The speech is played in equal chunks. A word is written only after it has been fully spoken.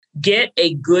get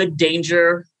a good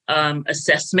danger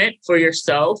assessment for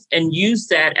yourself and use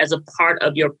that as a part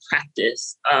of your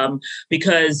practice.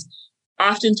 Because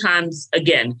oftentimes,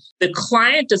 again, the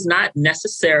client does not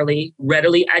necessarily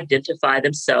readily identify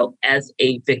themselves as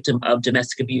a victim of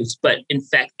domestic abuse, but in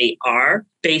fact, they are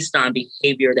based on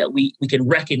behavior that we can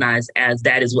recognize as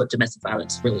that is what domestic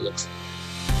violence really looks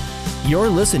like. You're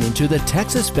listening to the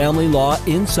Texas Family Law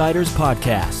Insiders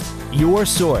Podcast, your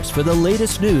source for the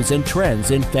latest news and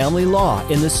trends in family law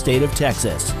in the state of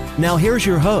Texas. Now here's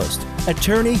your host,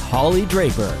 Attorney Holly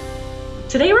Draper.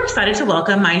 Today, we're excited to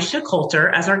welcome Maisha Coulter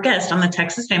as our guest on the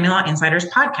Texas Family Law Insiders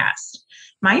Podcast.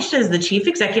 Maisha is the Chief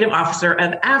Executive Officer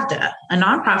of AVDA, a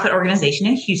nonprofit organization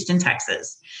in Houston,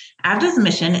 Texas. AVDA's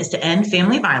mission is to end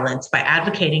family violence by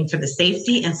advocating for the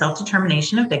safety and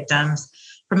self-determination of victims,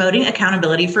 promoting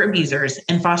accountability for abusers,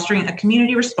 and fostering a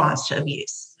community response to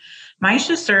abuse.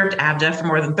 Maisha served AVDA for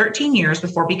more than 13 years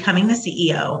before becoming the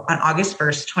CEO on August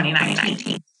 1st,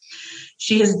 2019.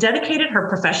 She has dedicated her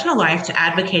professional life to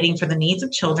advocating for the needs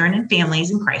of children and families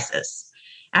in crisis.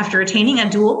 After attaining a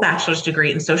dual bachelor's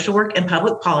degree in social work and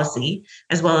public policy,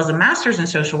 as well as a master's in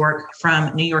social work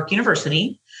from New York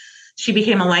University, she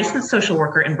became a licensed social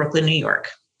worker in Brooklyn, New York.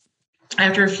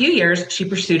 After a few years, she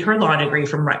pursued her law degree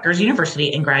from Rutgers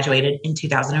University and graduated in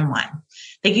 2001.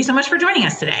 Thank you so much for joining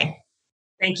us today.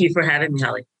 Thank you for having me,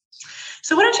 Holly.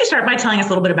 So why don't you start by telling us a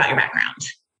little bit about your background?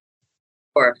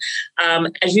 Sure.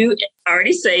 As you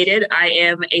already stated, I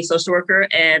am a social worker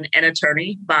and an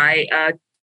attorney by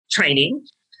training.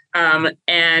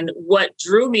 And what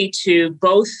drew me to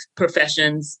both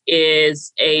professions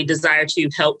is a desire to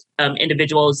help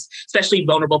individuals, especially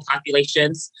vulnerable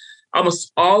populations.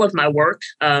 Almost all of my work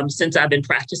since I've been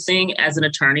practicing as an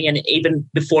attorney, and even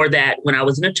before that, when I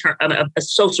was a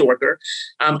social worker,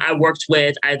 I worked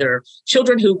with either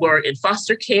children who were in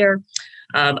foster care.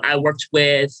 I worked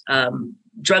with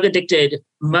drug-addicted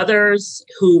mothers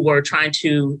who were trying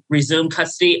to resume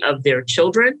custody of their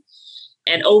children.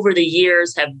 And over the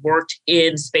years have worked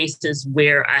in spaces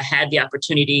where I had the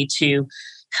opportunity to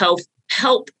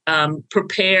help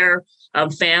prepare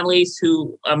families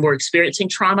who were experiencing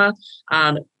trauma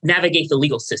navigate the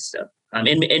legal system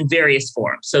in various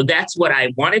forms. So that's what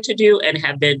I wanted to do and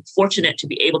have been fortunate to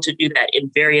be able to do that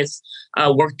in various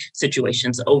work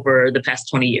situations over the past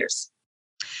 20 years.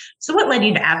 So what led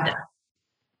you to AVDA?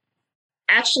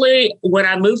 Actually, when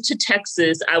I moved to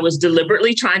Texas, I was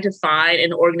deliberately trying to find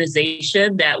an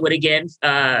organization that would, again,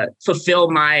 fulfill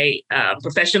my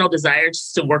professional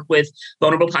desires to work with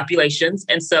vulnerable populations.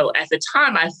 And so at the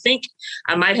time, I think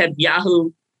I might have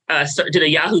did a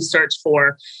Yahoo search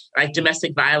for like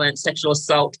domestic violence, sexual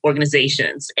assault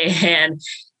organizations. And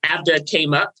AVDA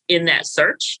came up in that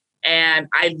search. And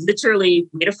I literally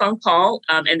made a phone call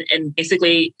and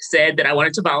basically said that I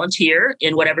wanted to volunteer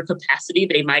in whatever capacity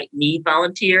they might need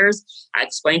volunteers. I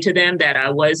explained to them that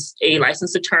I was a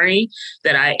licensed attorney,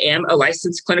 that I am a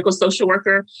licensed clinical social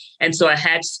worker. And so I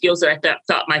had skills that I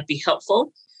thought might be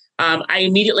helpful. I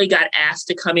immediately got asked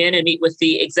to come in and meet with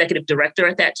the executive director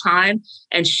at that time.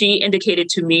 And she indicated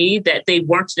to me that they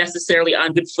weren't necessarily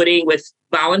on good footing with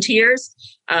volunteers.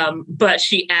 But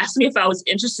she asked me if I was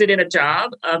interested in a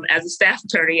job as a staff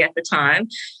attorney at the time.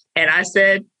 And I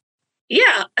said,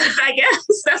 yeah, I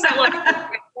guess that's not what I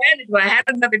planned to do. I had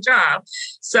another job.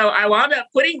 So I wound up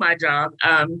quitting my job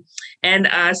and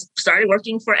started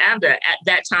working for AVDA. At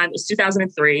that time, it was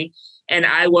 2003. And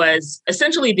I was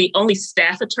essentially the only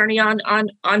staff attorney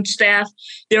on staff.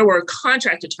 There were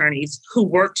contract attorneys who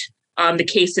worked the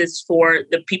cases for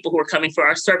the people who were coming for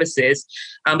our services,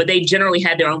 but they generally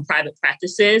had their own private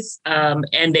practices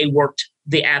and they worked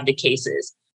the AVDA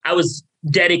cases. I was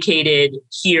dedicated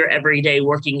here every day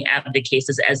working AVDA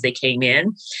cases as they came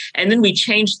in. And then we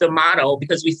changed the model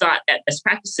because we thought that best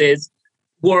practices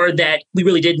were that we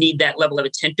really did need that level of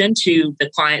attention to the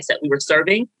clients that we were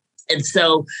serving. And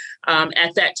so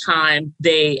at that time,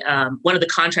 one of the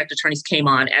contract attorneys came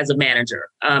on as a manager.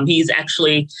 He's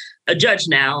actually a judge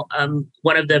now,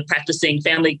 one of the practicing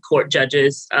family court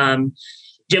judges.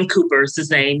 Jim Cooper is his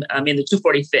name, in the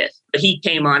 245th. But he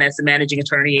came on as the managing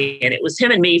attorney, and it was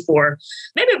him and me for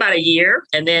maybe about a year.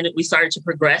 And then we started to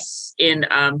progress in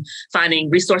finding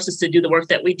resources to do the work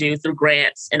that we do through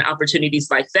grants and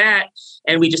opportunities like that.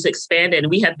 And we just expanded, and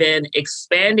we have been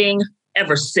expanding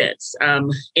ever since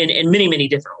in many, many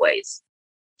different ways.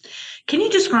 Can you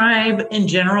describe in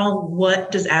general,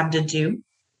 what does AVDA do?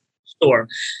 Sure.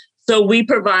 So we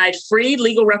provide free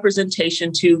legal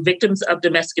representation to victims of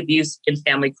domestic abuse in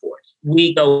family court.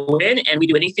 We go in and we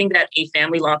do anything that a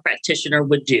family law practitioner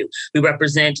would do. We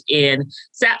represent in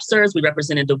SAPSERS, we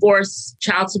represent in divorce,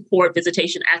 child support,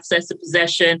 visitation, access to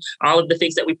possession, all of the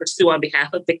things that we pursue on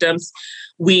behalf of victims.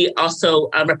 We also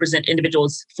represent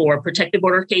individuals for protective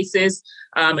order cases.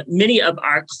 Many of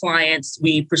our clients,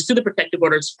 we pursue the protective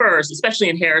orders first, especially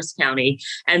in Harris County,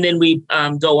 and then we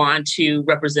go on to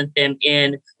represent them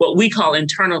in what we call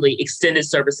internally extended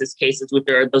services cases, which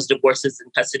are those divorces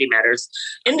and custody matters.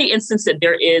 In the instance that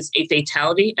there is a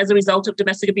fatality as a result of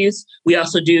domestic abuse, we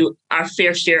also do our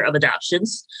fair share of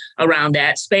adoptions around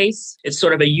that space. It's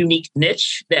sort of a unique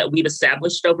niche that we've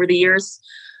established over the years.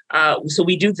 So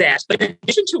we do that. But in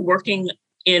addition to working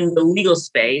in the legal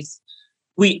space,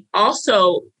 we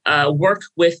also work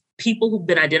with people who've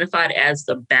been identified as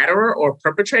the batterer or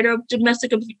perpetrator of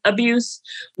domestic abuse.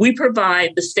 We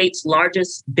provide the state's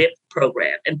largest BIP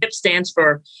program, and BIP stands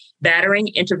for Battering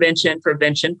Intervention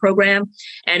Prevention Program.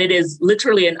 And it is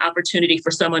literally an opportunity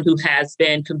for someone who has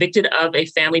been convicted of a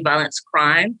family violence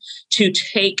crime to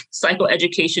take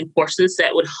psychoeducation courses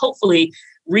that would hopefully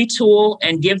retool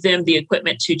and give them the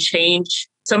equipment to change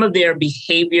some of their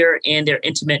behavior in their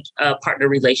intimate partner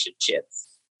relationships.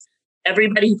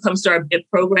 Everybody who comes to our BIP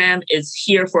program is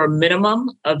here for a minimum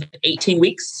of 18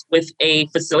 weeks with a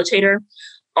facilitator.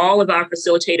 All of our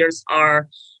facilitators are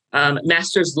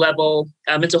master's level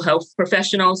mental health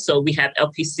professionals. So we have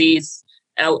LPCs,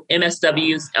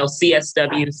 MSWs,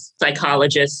 LCSWs,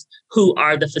 psychologists who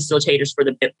are the facilitators for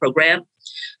the BIP program.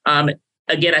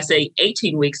 Again, I say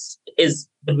 18 weeks is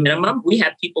the minimum. We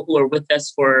have people who are with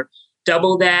us for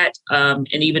double that and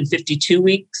even 52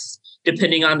 weeks,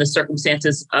 depending on the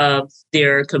circumstances of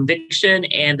their conviction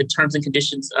and the terms and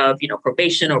conditions of,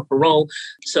 probation or parole.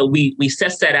 So we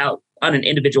assess that out on an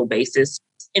individual basis.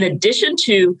 In addition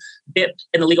to BIP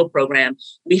and the legal program,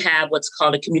 we have what's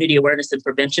called a community awareness and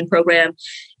prevention program.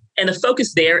 And the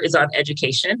focus there is on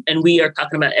education. And we are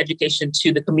talking about education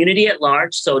to the community at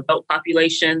large, so adult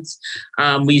populations.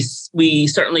 We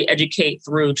certainly educate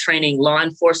through training law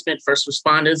enforcement, first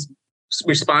responders.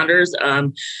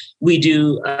 We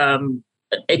do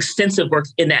extensive work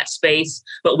in that space,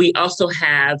 but we also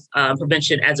have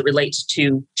prevention as it relates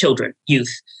to children,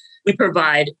 youth. We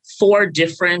provide 4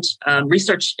 different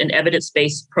research and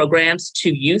evidence-based programs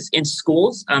to youth in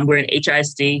schools. We're in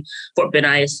HISD, Fort Bend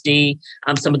ISD,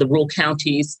 some of the rural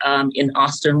counties in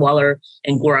Austin, Waller,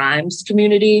 and Grimes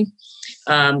community.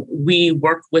 We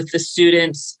work with the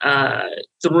students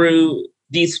through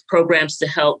these programs to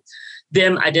help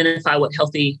them identify what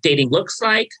healthy dating looks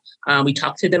like. We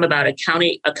talk to them about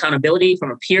accountability from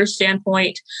a peer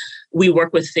standpoint. We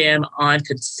work with them on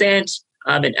consent,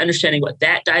 and understanding what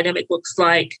that dynamic looks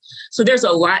like. So there's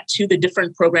a lot to the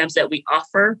different programs that we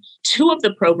offer. 2 of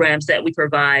the programs that we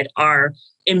provide are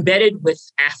embedded with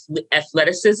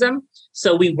athleticism.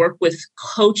 So we work with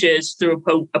coaches through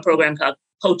a program called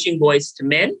Coaching Boys to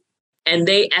Men. And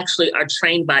they actually are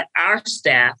trained by our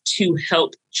staff to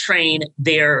help train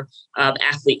their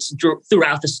athletes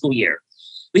throughout the school year.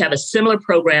 We have a similar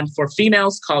program for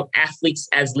females called Athletes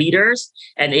as Leaders,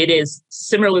 and it is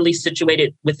similarly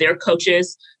situated with their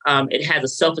coaches. It has a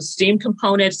self-esteem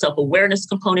component, self-awareness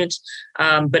component,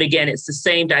 but again, it's the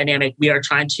same dynamic. We are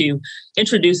trying to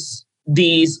introduce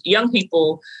these young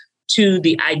people to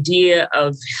the idea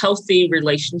of healthy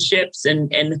relationships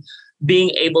and being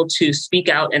able to speak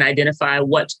out and identify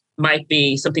what might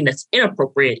be something that's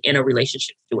inappropriate in a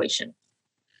relationship situation.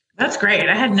 That's great.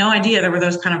 I had no idea there were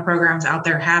those kind of programs out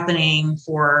there happening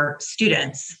for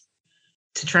students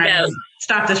to try and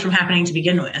stop this from happening to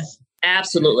begin with.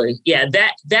 Absolutely. Yeah,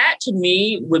 that to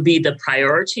me would be the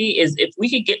priority, is if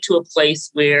we could get to a place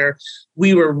where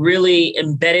we were really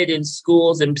embedded in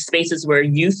schools and spaces where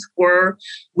youth were,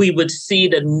 we would see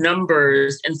the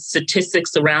numbers and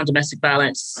statistics around domestic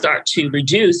violence start to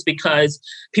reduce, because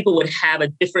people would have a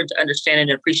different understanding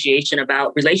and appreciation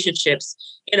about relationships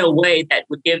in a way that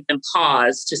would give them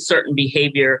pause to certain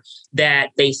behavior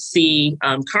that they see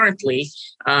currently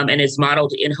and is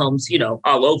modeled in homes,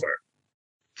 all over.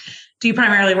 Do you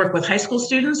primarily work with high school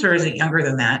students, or is it younger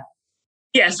than that?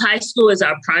 Yes, high school is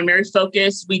our primary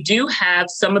focus. We do have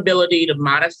some ability to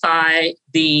modify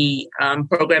the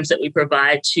programs that we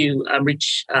provide to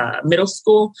reach middle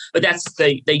school, but that's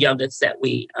the youngest that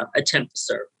we attempt to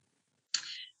serve.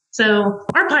 So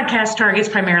our podcast targets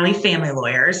primarily family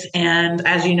lawyers. And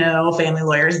as you know, family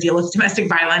lawyers deal with domestic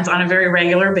violence on a very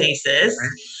regular basis.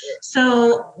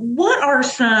 So what are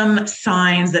some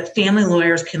signs that family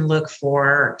lawyers can look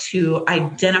for to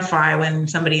identify when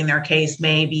somebody in their case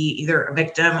may be either a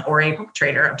victim or a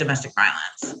perpetrator of domestic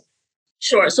violence?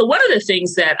 Sure. So one of the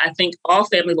things that I think all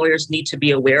family lawyers need to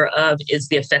be aware of is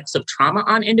the effects of trauma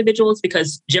on individuals,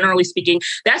 because generally speaking,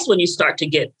 that's when you start to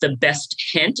get the best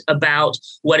hint about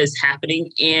what is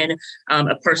happening in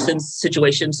a person's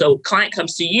situation. So client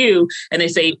comes to you and they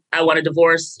say, I want a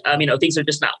divorce. Things are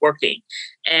just not working.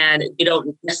 And you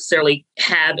don't necessarily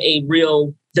have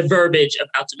the verbiage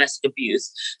about domestic abuse.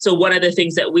 So one of the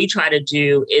things that we try to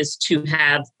do is to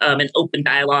have an open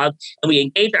dialogue, and we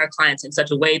engage our clients in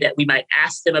such a way that we might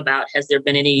ask them about, has there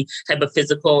been any type of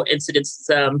physical incidents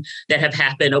that have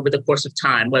happened over the course of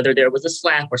time, whether there was a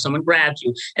slap or someone grabbed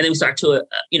you. And then we start to,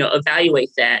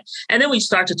 evaluate that. And then we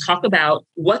start to talk about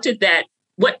what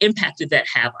impact did that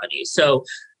have on you? So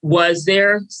was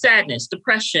there sadness,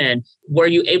 depression? Were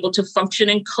you able to function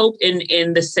and cope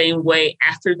in the same way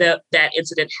after that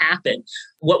incident happened?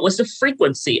 What was the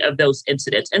frequency of those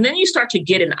incidents? And then you start to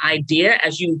get an idea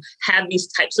as you have these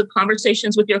types of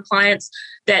conversations with your clients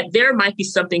that there might be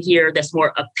something here that's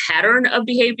more a pattern of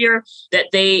behavior that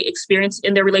they experience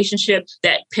in their relationship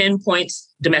that pinpoints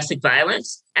domestic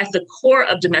violence. At the core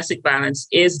of domestic violence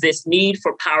is this need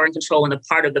for power and control on the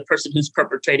part of the person who's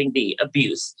perpetrating the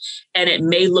abuse. And it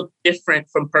may look different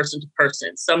from person to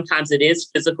person. Sometimes it is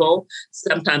physical,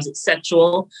 sometimes it's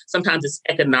sexual, sometimes it's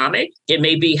economic. It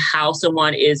may be how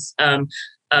someone is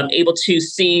able to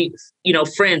see,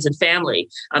 friends and family.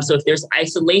 So if there's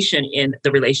isolation in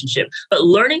the relationship, but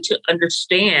learning to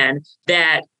understand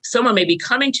that someone may be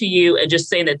coming to you and just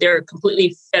saying that they're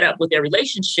completely fed up with their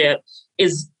relationship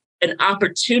is an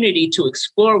opportunity to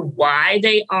explore why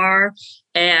they are.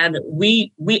 And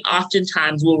we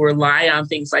oftentimes will rely on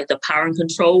things like the power and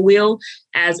control wheel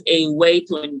as a way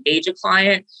to engage a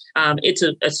client. It's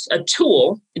a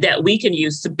tool that we can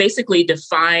use to basically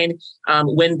define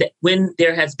when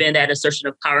there has been that assertion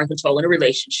of power and control in a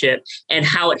relationship and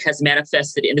how it has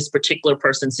manifested in this particular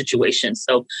person's situation.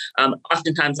 So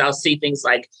oftentimes I'll see things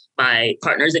like, my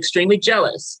partner is extremely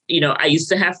jealous. I used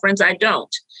to have friends I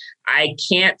don't. I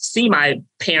can't see my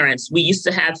parents. We used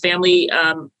to have family,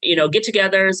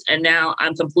 get-togethers, and now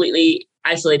I'm completely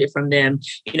isolated from them.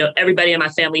 Everybody in my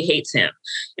family hates him.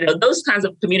 Those kinds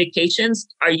of communications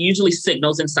are usually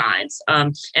signals and signs.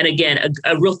 And again,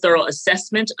 a real thorough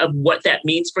assessment of what that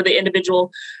means for the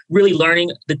individual, really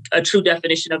learning a true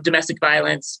definition of domestic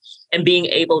violence and being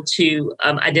able to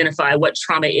identify what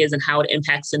trauma is and how it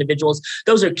impacts individuals.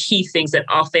 Those are key things that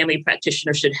all family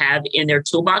practitioners should have in their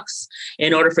toolbox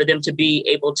in order for them to be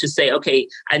able to say, okay,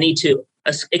 I need to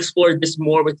explore this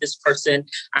more with this person.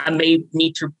 I may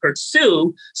need to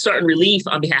pursue certain relief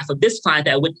on behalf of this client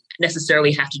that I wouldn't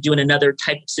necessarily have to do in another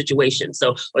type of situation.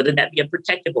 So whether that be a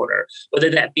protective order,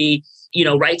 whether that be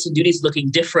rights and duties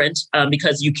looking different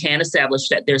because you can establish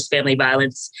that there's family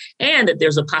violence and that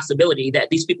there's a possibility that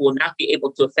these people will not be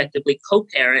able to effectively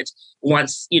co-parent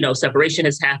once, separation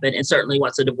has happened, and certainly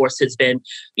once a divorce has been,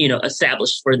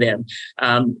 established for them.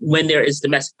 When there is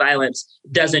domestic violence,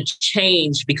 doesn't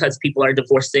change because people are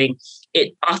divorcing.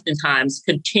 It oftentimes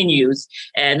continues,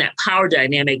 and that power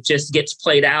dynamic just gets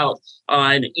played out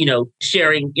on,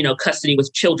 sharing, custody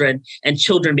with children, and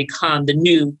children become the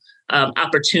new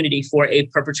opportunity for a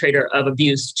perpetrator of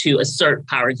abuse to assert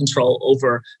power and control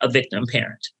over a victim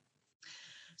parent.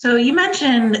 So you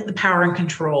mentioned the power and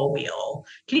control wheel.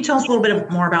 Can you tell us a little bit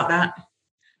more about that?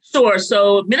 Sure.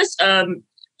 So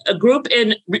a group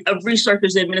of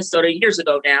researchers in Minnesota years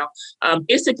ago now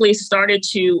basically started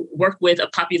to work with a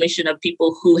population of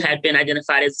people who had been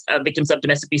identified as victims of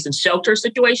domestic abuse in shelter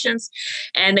situations.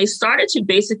 And they started to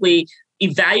basically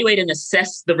evaluate and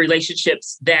assess the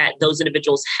relationships that those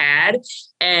individuals had.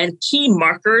 And key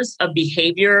markers of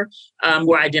behavior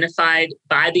were identified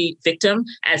by the victim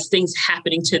as things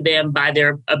happening to them by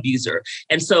their abuser.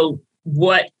 And so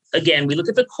again, we look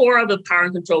at the core of the power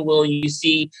and control wheel, and you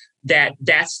see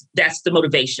that's the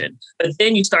motivation. But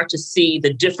then you start to see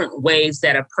the different ways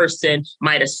that a person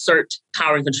might assert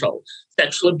power and control: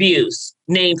 sexual abuse,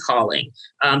 name calling,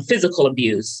 physical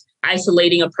abuse,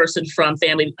 isolating a person from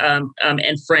family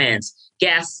and friends,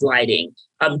 gaslighting.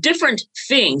 Different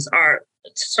things are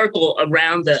circle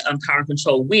around the power and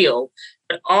control wheel.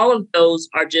 But all of those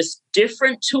are just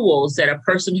different tools that a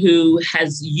person who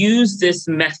has used this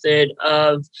method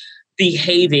of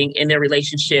behaving in their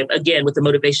relationship, again, with the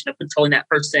motivation of controlling that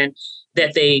person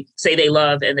that they say they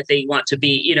love and that they want to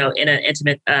be, in an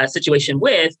intimate situation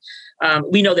with.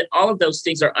 We know that all of those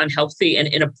things are unhealthy and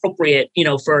inappropriate,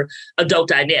 for adult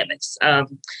dynamics.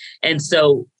 And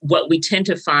so what we tend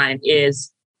to find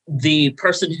is the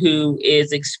person who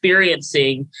is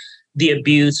experiencing the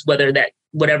abuse,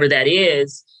 whatever that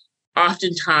is,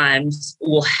 oftentimes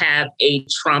will have a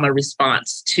trauma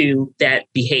response to that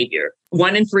behavior.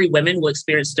 1 in 3 women will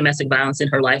experience domestic violence in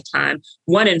her lifetime.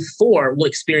 1 in 4 will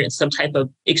experience some type of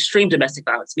extreme domestic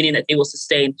violence, meaning that they will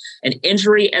sustain an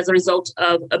injury as a result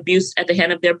of abuse at the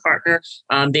hand of their partner.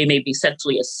 They may be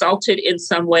sexually assaulted in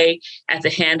some way at the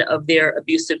hand of their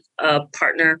abusive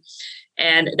partner.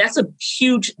 And that's a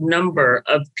huge number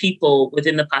of people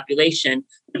within the population,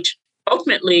 which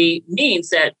ultimately means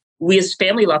that we as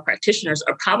family law practitioners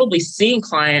are probably seeing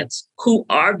clients who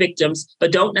are victims,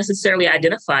 but don't necessarily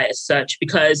identify as such,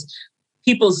 because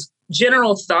people's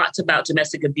general thoughts about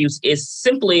domestic abuse is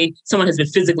simply someone has been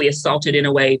physically assaulted in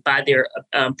a way by their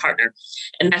partner.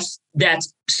 And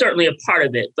that's certainly a part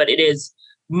of it, but it is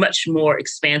much more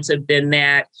expansive than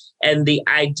that. And the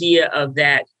idea of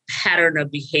that pattern of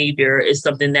behavior is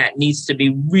something that needs to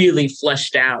be really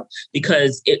fleshed out,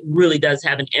 because it really does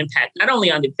have an impact, not only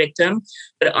on the victim,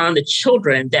 but on the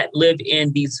children that live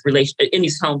in these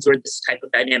homes where this type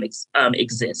of dynamics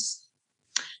exists.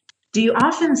 Do you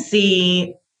often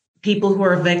see people who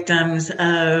are victims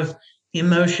of the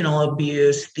emotional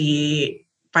abuse, the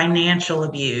financial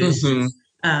abuse,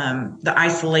 the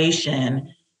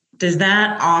isolation? Does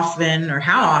that often, or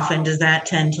how often does that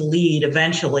tend to lead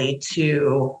eventually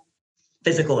to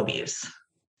physical abuse?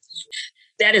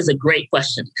 That is a great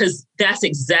question, because that's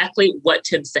exactly what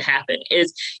tends to happen.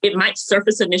 Is it might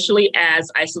surface initially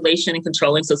as isolation and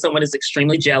controlling. So someone is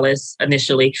extremely jealous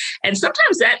initially. And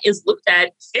sometimes that is looked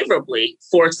at favorably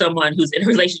for someone who's in a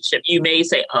relationship. You may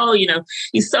say, oh,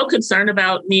 he's so concerned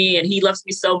about me and he loves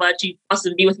me so much. He wants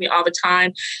to be with me all the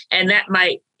time. And that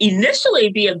might initially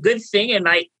be a good thing and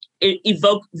might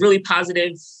evoke really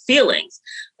positive feelings.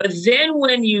 But then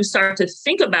when you start to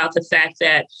think about the fact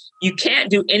that you can't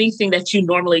do anything that you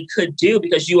normally could do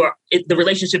because the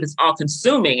relationship is all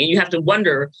consuming, and you have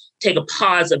to take a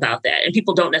pause about that. And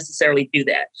people don't necessarily do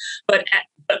that. But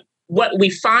what we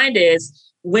find is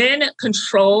when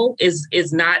control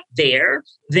is not there,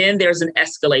 then there's an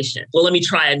escalation. Well, let me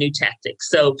try a new tactic.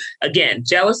 So again,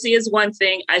 jealousy is one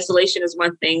thing, isolation is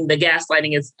one thing, the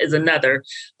gaslighting is another.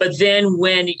 But then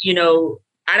when,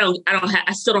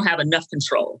 I still don't have enough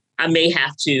control, I may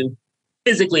have to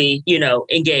physically,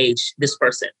 engage this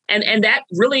person. And that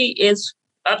really is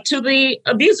up to the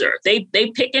abuser. They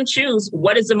pick and choose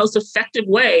what is the most effective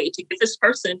way to get this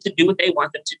person to do what they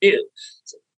want them to do.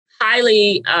 So,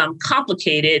 highly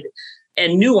complicated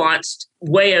and nuanced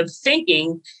way of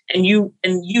thinking, and you,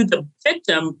 the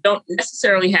victim, don't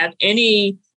necessarily have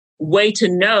any way to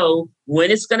know when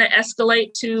it's going to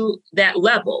escalate to that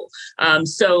level.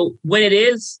 So when it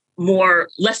is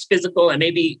less physical and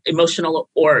maybe emotional,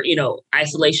 or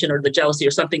isolation or the jealousy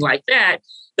or something like that,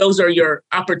 those are your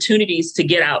opportunities to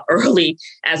get out early,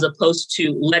 as opposed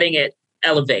to letting it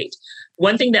elevate.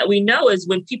 One thing that we know is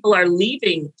when people are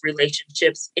leaving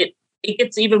relationships, it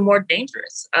gets even more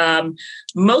dangerous.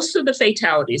 Most of the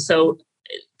fatalities, so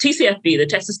TCFV, the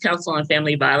Texas Council on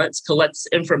Family Violence, collects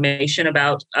information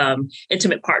about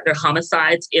intimate partner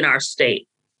homicides in our state.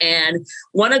 And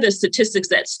one of the statistics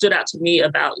that stood out to me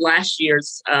about last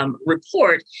year's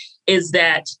report is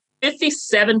that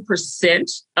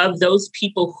 57% of those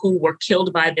people who were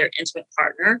killed by their intimate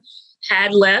partner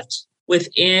had left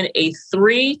within a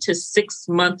 3 to 6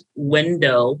 month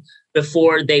window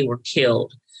before they were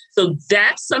killed. So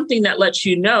that's something that lets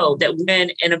you know that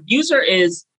when an abuser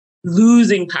is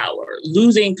losing power,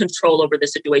 losing control over the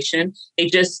situation, they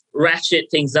just ratchet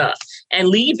things up. And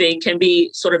leaving can be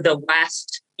sort of the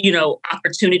last,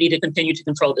 opportunity to continue to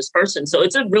control this person. So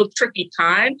it's a real tricky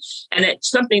time. And it's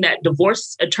something that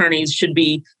divorce attorneys should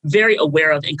be very aware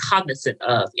of and cognizant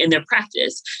of in their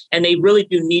practice. And they really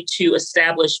do need to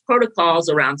establish protocols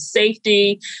around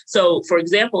safety. So, for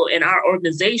example, in our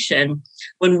organization,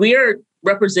 when we're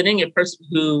representing a person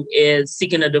who is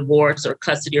seeking a divorce or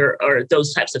custody or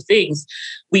those types of things,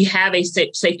 we have a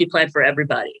safety plan for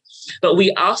everybody. But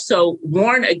we also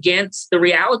warn against the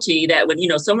reality that when,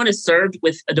 someone is served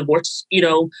with a divorce,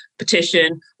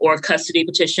 petition or a custody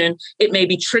petition, it may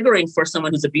be triggering for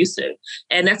someone who's abusive.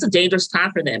 And that's a dangerous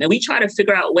time for them. And we try to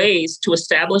figure out ways to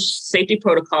establish safety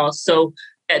protocols so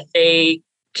that they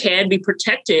can be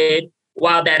protected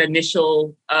while that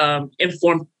initial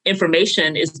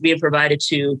information is being provided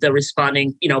to the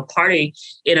responding, party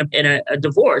in a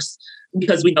divorce,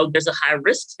 because we know there's a high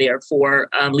risk there for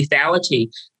lethality.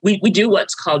 We do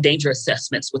what's called danger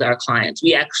assessments with our clients.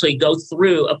 We actually go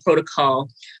through a protocol.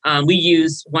 We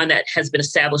use one that has been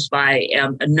established by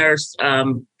a nurse,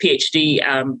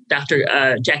 PhD,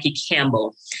 Dr. Jackie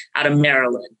Campbell out of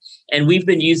Maryland. And we've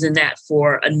been using that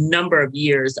for a number of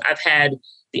years. I've had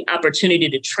the opportunity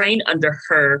to train under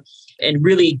her and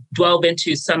really delve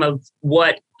into some of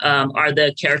what are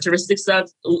the characteristics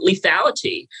of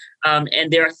lethality.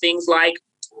 And there are things like,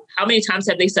 how many times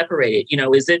have they separated?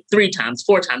 Is it 3 times,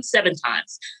 4 times, 7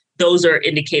 times? Those are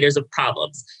indicators of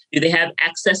problems. Do they have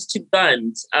access to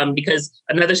guns? Because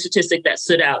another statistic that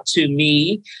stood out to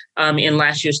me in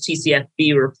last year's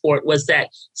TCFB report was that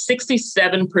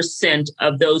 67%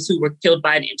 of those who were killed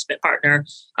by an intimate partner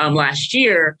last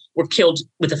year were killed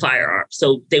with a firearm.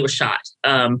 So they were shot.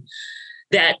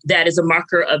 That is a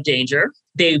marker of danger.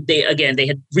 They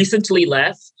had recently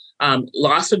left.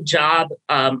 Loss of job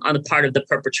on the part of the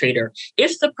perpetrator.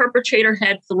 If the perpetrator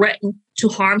had threatened to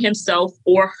harm himself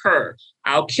or her,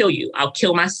 I'll kill you, I'll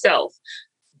kill myself.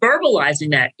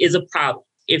 Verbalizing that is a problem.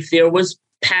 If there was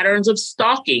patterns of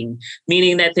stalking,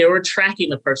 meaning that they were tracking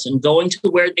the person, going to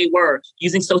where they were,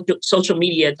 using social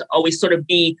media to always sort of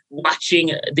be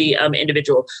watching the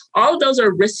individual. All of those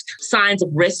are signs of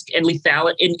risk and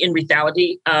lethality in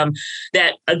lethality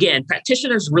that, again,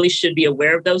 practitioners really should be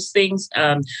aware of those things.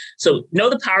 So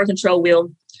know the power control wheel,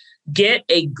 get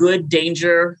a good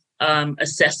danger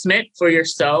assessment for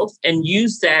yourself and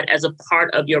use that as a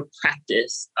part of your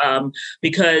practice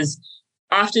because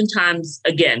oftentimes,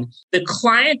 again, the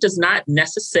client does not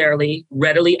necessarily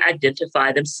readily identify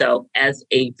themselves as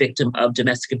a victim of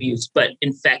domestic abuse, but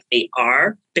in fact, they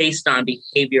are based on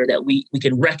behavior that we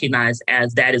can recognize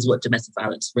as that is what domestic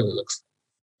violence really looks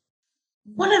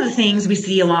like. One of the things we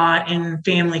see a lot in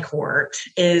family court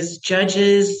is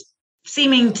judges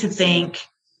seeming to think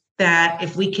that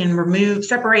if we can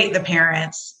separate the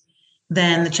parents,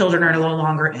 then the children are no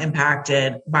longer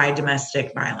impacted by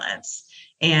domestic violence.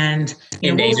 And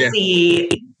we'll see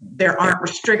there aren't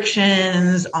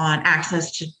restrictions on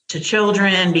access to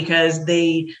children because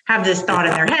they have this thought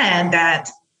in their head that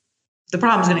the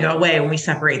problem's going to go away when we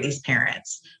separate these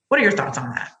parents. What are your thoughts on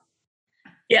that?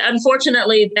 Yeah,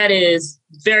 unfortunately, that is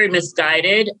very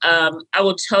misguided. I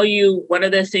will tell you one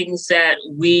of the things that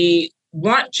we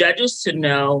want judges to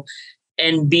know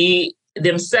and be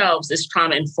themselves is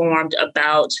trauma informed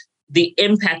about the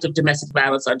impact of domestic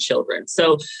violence on children.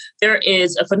 So there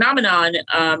is a phenomenon,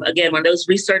 again, one of those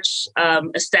research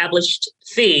established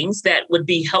things that would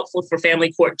be helpful for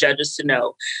family court judges to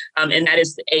know. And that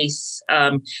is the ACE,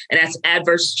 and that's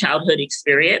adverse childhood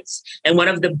experience. And one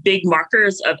of the big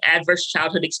markers of adverse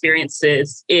childhood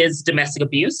experiences is domestic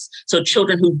abuse. So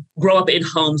children who grow up in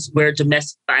homes where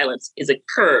domestic violence is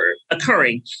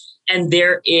occurring. And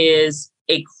there is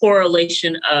a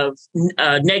correlation of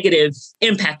negative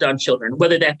impact on children,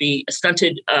 whether that be a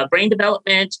stunted brain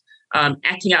development,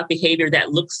 acting out behavior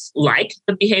that looks like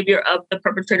the behavior of the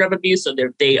perpetrator of abuse. So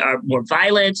they are more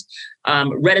violent,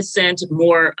 reticent,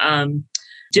 more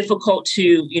difficult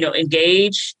to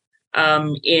engage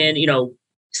in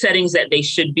settings that they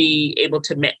should be able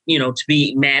to to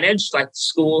be managed, like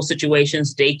school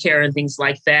situations, daycare, and things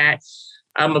like that.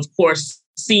 Of course,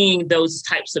 seeing those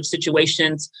types of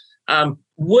situations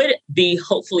would be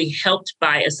hopefully helped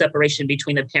by a separation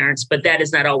between the parents, but that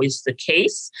is not always the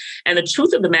case. And the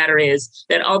truth of the matter is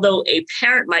that although a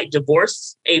parent might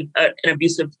divorce an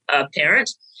abusive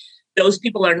parent, those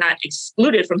people are not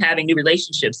excluded from having new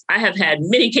relationships. I have had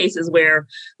many cases where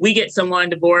we get someone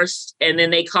divorced and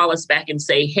then they call us back and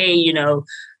say, hey,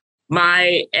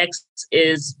 my ex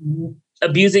is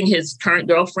abusing his current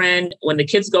girlfriend. When the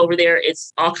kids go over there,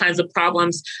 it's all kinds of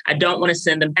problems. I don't want to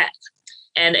send them back.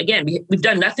 And again, we've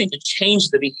done nothing to change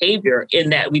the behavior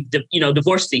in that we've,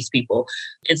 divorced these people.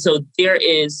 And so there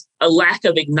is a lack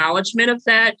of acknowledgement of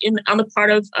that on the part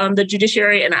of the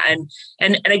judiciary. And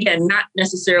again, not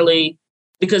necessarily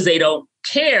because they don't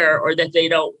care or that they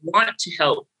don't want to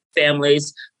help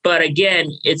families. But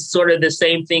again, it's sort of the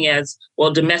same thing as,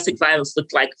 well, domestic violence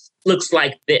looks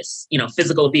like this,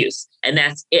 physical abuse. And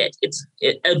that's it. It's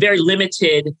a very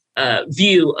limited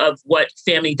view of what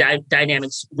family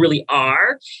dynamics really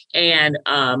are. And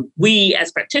we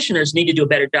as practitioners need to do a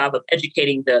better job of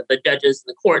educating the judges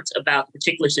and the courts about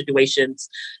particular situations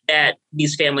that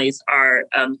these families are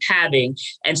having.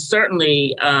 And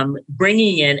certainly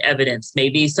bringing in evidence,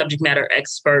 maybe subject matter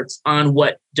experts on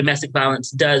what domestic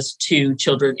violence does to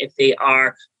children if they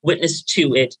are witness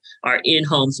to it, are in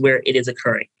homes where it is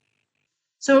occurring.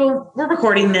 So we're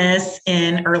recording this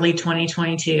in early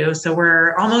 2022. So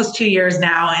we're almost 2 years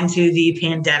now into the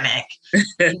pandemic.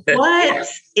 What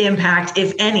impact,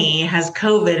 if any, has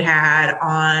COVID had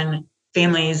on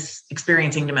families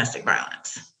experiencing domestic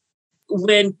violence?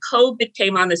 when COVID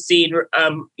came on the scene,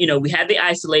 we had the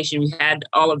isolation, we had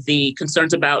all of the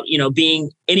concerns about, being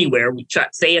anywhere. We try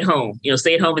stay at home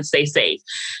and stay safe.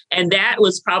 And that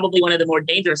was probably one of the more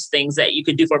dangerous things that you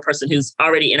could do for a person who's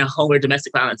already in a home where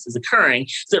domestic violence is occurring.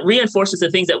 So it reinforces the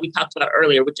things that we talked about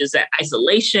earlier, which is that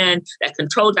isolation, that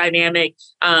control dynamic.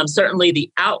 Certainly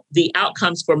the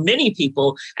outcomes for many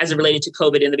people as it related to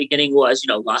COVID in the beginning was,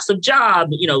 loss of job,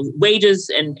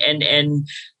 wages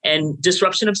and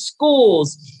disruption of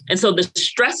schools. And so the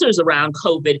stressors around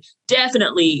COVID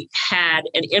definitely had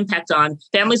an impact on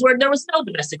families where there was no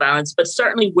domestic violence, but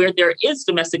certainly where there is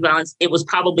domestic violence, it was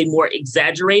probably more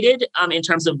exaggerated in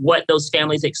terms of what those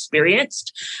families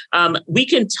experienced. We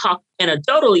can talk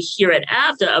anecdotally here at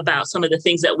AVDA about some of the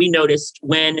things that we noticed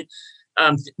when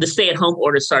the stay-at-home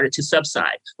order started to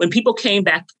subside. When people came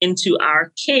back into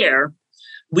our care,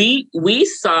 we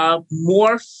saw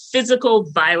more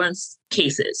physical violence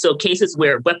cases. So cases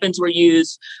where weapons were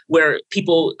used, where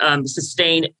people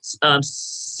sustained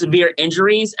severe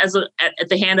injuries at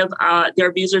the hand of their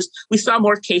abusers. We saw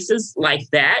more cases like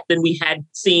that than we had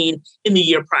seen in the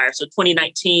year prior. So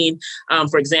 2019,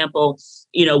 for example,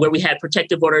 where we had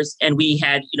protective orders and we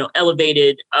had,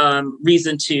 elevated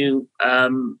reason to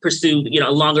pursue,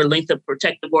 a longer length of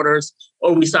protective orders,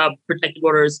 or we saw protective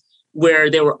orders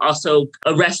where there were also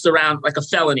arrests around like a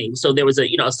felony. So there was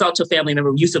assault to a family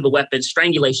member, use of a weapon,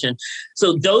 strangulation.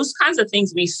 So those kinds of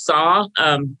things we saw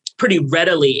pretty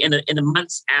readily in the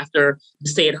months after the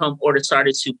stay-at-home order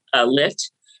started to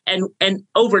lift. And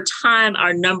over time,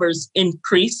 our numbers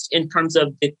increased in terms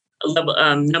of the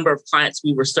number of clients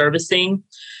we were servicing.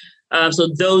 So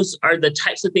those are the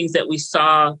types of things that we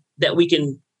saw that we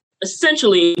can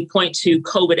essentially point to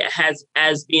COVID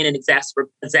as being an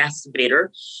exacerbator.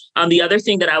 The other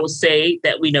thing that I would say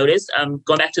that we noticed,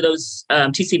 going back to those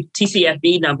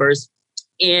TCFB numbers,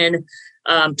 in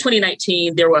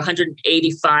 2019, there were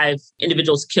 185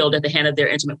 individuals killed at the hand of their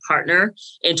intimate partner.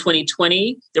 In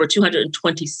 2020, there were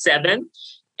 227.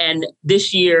 And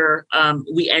this year,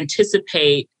 we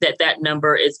anticipate that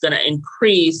number is going to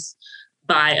increase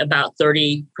by about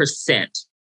 30%.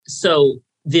 So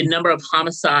the number of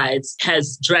homicides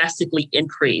has drastically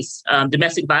increased.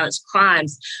 Domestic violence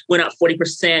crimes went up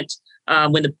 40%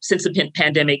 since the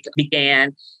pandemic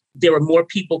began. There were more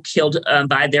people killed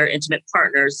by their intimate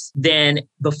partners than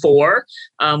before.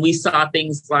 We saw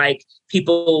things like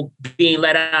people being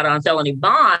let out on felony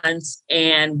bonds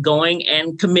and going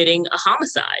and committing a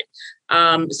homicide.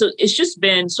 So it's just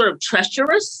been sort of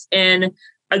treacherous. And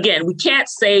again, we can't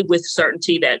say with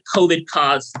certainty that COVID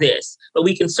caused this, but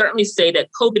we can certainly say that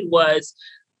COVID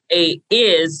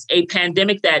is a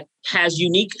pandemic that has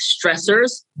unique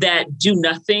stressors that do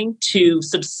nothing to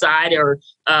subside or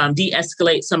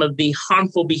de-escalate some of the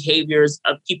harmful behaviors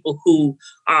of people who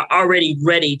are already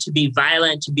ready to be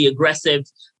violent, to be aggressive,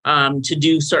 to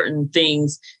do certain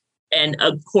things. And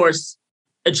of course,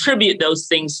 attribute those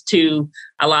things to,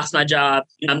 I lost my job,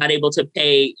 I'm not able to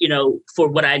pay, for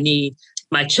what I need.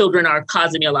 My children are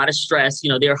causing me a lot of stress,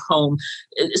 they're home.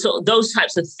 So those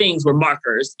types of things were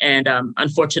markers. And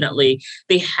unfortunately,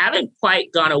 they haven't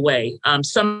quite gone away.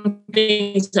 Some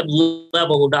things have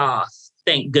leveled off,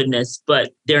 thank goodness,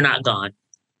 but they're not gone.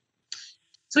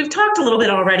 So we've talked a little bit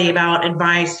already about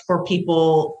advice for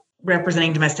people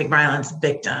representing domestic violence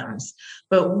victims.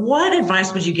 But what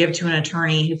advice would you give to an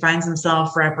attorney who finds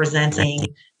himself representing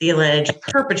the alleged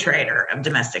perpetrator of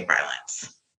domestic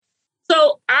violence?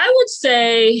 So I would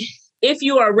say if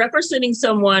you are representing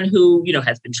someone who,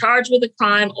 has been charged with a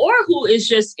crime or who is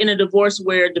just in a divorce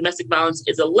where domestic violence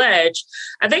is alleged,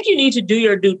 I think you need to do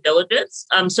your due diligence.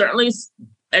 Certainly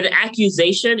an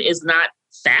accusation is not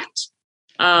fact.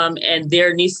 And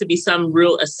there needs to be some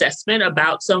real assessment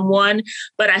about someone.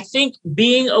 But I think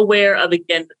being aware of,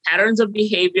 again, the patterns of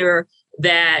behavior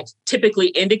that typically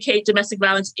indicate domestic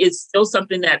violence is still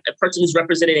something that a person who's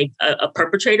representing a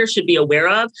perpetrator should be aware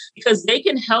of, because they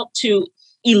can help to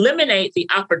eliminate the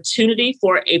opportunity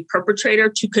for a perpetrator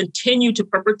to continue to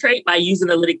perpetrate by using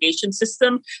the litigation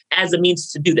system as a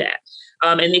means to do that.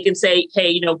 And they can say,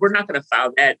 hey, we're not going to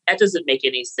file that. That doesn't make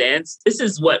any sense. This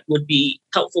is what would be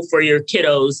helpful for your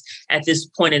kiddos at this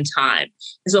point in time.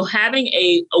 And so having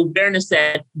a awareness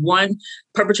that, one,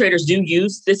 perpetrators do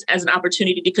use this as an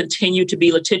opportunity to continue to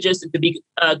be litigious and to be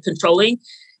controlling,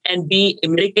 and be a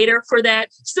mitigator for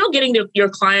that, still getting your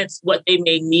clients what they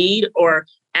may need or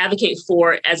advocate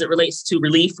for as it relates to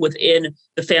relief within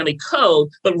the family code,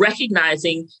 but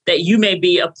recognizing that you may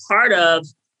be a part of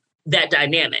that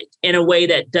dynamic in a way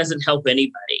that doesn't help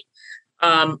anybody.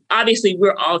 Obviously,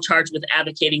 we're all charged with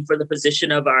advocating for the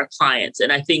position of our clients.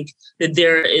 And I think that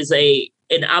there is a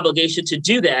an obligation to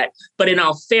do that. But in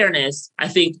all fairness, I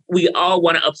think we all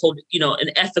want to uphold, an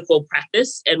ethical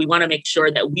practice, and we want to make sure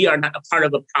that we are not a part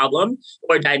of a problem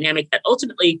or a dynamic that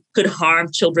ultimately could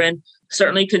harm children,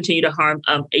 certainly continue to harm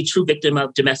a true victim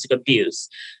of domestic abuse.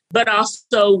 But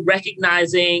also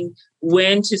recognizing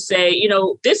when to say,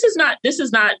 this is not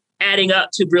adding up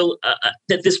to real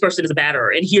that this person is a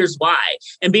batterer, and here's why.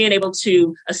 And being able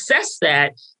to assess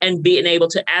that and being able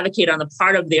to advocate on the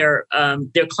part of their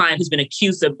client who's been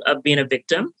accused of being a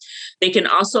victim. They can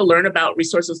also learn about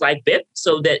resources like BIP,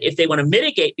 so that if they want to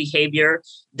mitigate behavior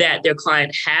that their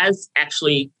client has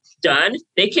actually done,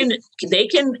 they can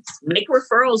make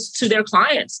referrals to their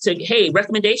clients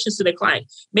recommendations to their client.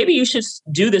 Maybe you should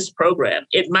do this program.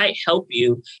 It might help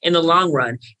you in the long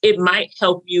run. It might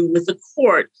help you with the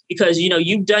court because,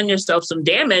 you've done yourself some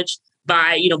damage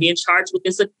by, being charged with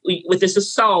this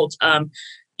assault.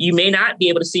 You may not be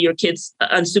able to see your kids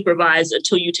unsupervised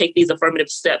until you take these affirmative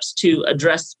steps to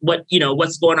address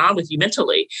what's going on with you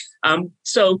mentally.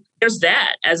 So there's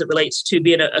that as it relates to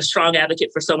being a strong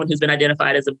advocate for someone who's been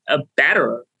identified as a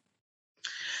batterer.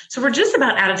 So we're just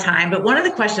about out of time, but one of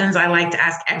the questions I like to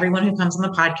ask everyone who comes on the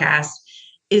podcast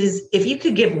is, if you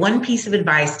could give one piece of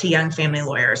advice to young family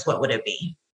lawyers, what would it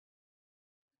be?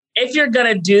 If you're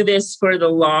going to do this for the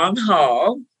long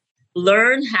haul,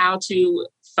 learn how to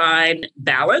find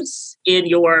balance in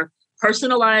your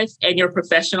personal life and your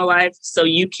professional life so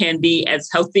you can be as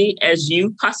healthy as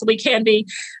you possibly can be,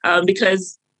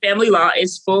 because family law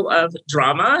is full of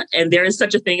drama, and there is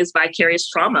such a thing as vicarious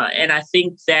trauma. And I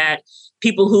think that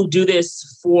people who do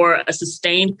this for a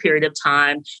sustained period of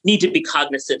time need to be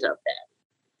cognizant of that.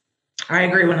 I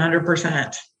agree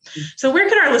 100%. So where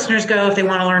can our listeners go if they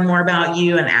want to learn more about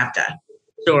you and AVDA?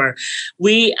 Sure.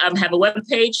 We have a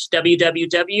webpage,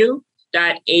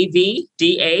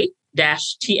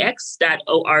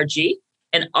 www.avda-tx.org.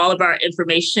 And all of our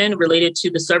information related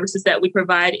to the services that we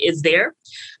provide is there.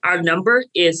 Our number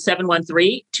is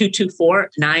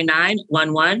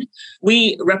 713-224-9911.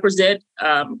 We represent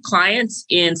clients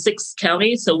in 6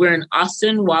 counties. So we're in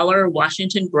Austin, Waller,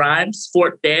 Washington, Grimes,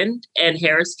 Fort Bend, and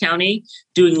Harris County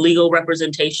doing legal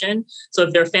representation. So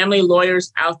if there are family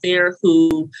lawyers out there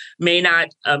who may not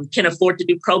can afford to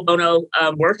do pro bono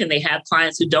work, and they have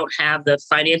clients who don't have the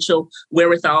financial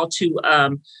wherewithal to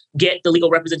get the legal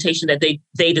representation that they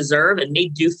deserve, and they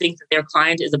do think that their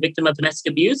client is a victim of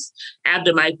domestic abuse,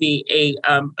 AVDA might be a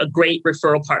great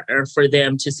referral partner for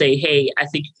them to say, hey, I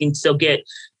think you can still get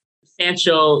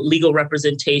substantial legal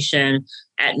representation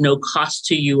at no cost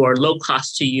to you or low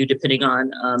cost to you, depending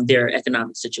on their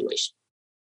economic situation.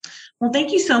 Well,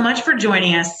 thank you so much for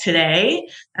joining us today.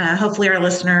 Hopefully our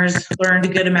listeners learned a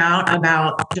good amount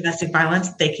about domestic violence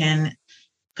that they can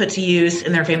put to use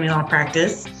in their family law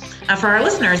practice. For our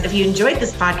listeners, if you enjoyed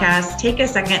this podcast, take a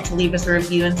second to leave us a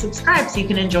review and subscribe so you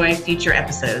can enjoy future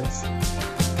episodes.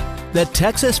 The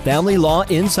Texas Family Law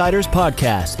Insiders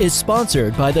Podcast is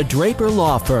sponsored by the Draper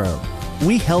Law Firm.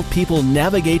 We help people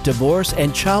navigate divorce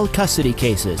and child custody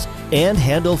cases and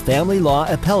handle family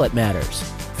law appellate matters.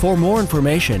 For more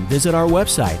information, visit our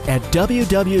website at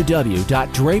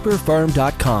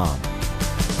www.draperfirm.com.